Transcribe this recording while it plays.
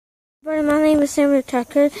Hi, my name is Samuel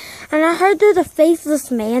Tucker, and I heard there's a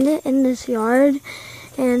faceless man in this yard.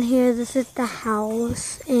 And here, this is the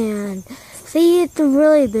house, and see, it's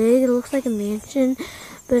really big. It looks like a mansion,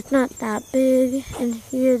 but it's not that big. And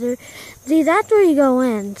here, see, that's where you go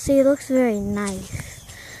in. See, it looks very nice.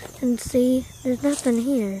 And see, there's nothing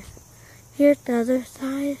here. Here's the other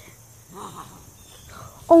side.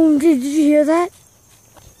 Oh, did you hear that?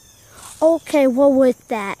 Okay, what was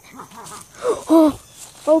that? Oh,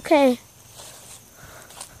 okay.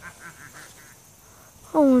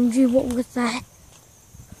 OMG, what was that?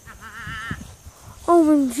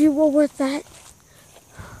 OMG, what was that?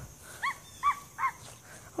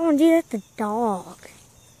 OMG, that's a dog.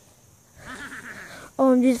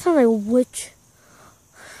 OMG, it sounds like a witch.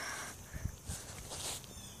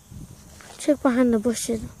 Check behind the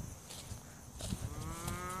bushes.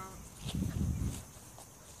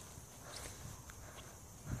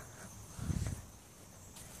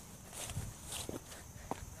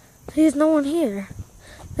 There's no one here.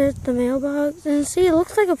 There's the mailbox. And see, it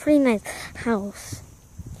looks like a pretty nice house.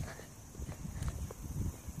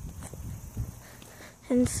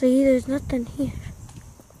 And see, there's nothing here.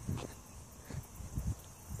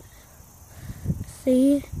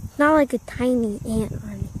 See, it's not like a tiny ant or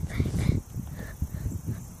anything.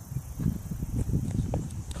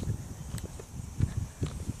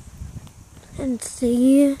 And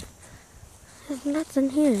see, there's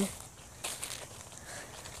nothing here.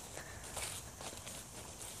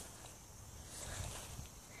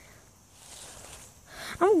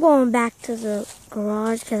 I'm going back to the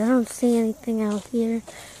garage because I don't see anything out here.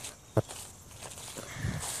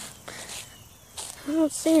 I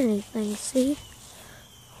don't see anything, see?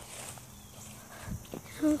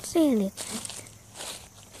 I don't see anything.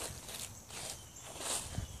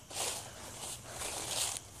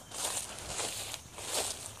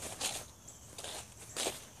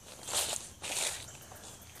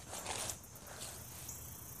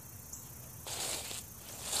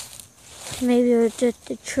 Maybe it was just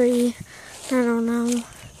a tree. I don't know.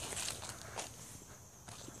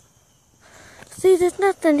 See, there's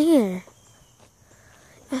nothing here.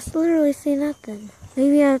 I literally see nothing.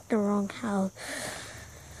 Maybe I'm at the wrong house.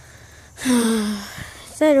 It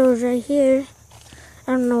said it was right here.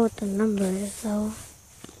 I don't know what the number is, though.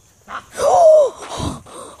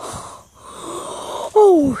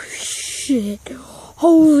 Oh, shit.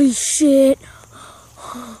 Holy shit.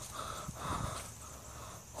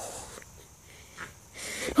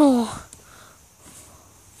 Oh,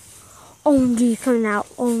 OMG coming out,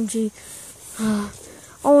 OMG.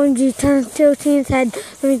 OMG, turn tilting his head.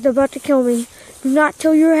 He's about to kill me. Do not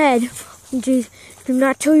tilt your head. OMG, do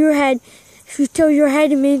not tilt your head. If you tilt your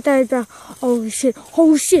head, it means that it's about. Holy shit,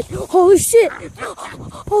 holy shit, holy shit.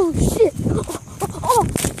 Holy shit. Oh,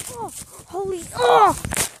 holy, oh.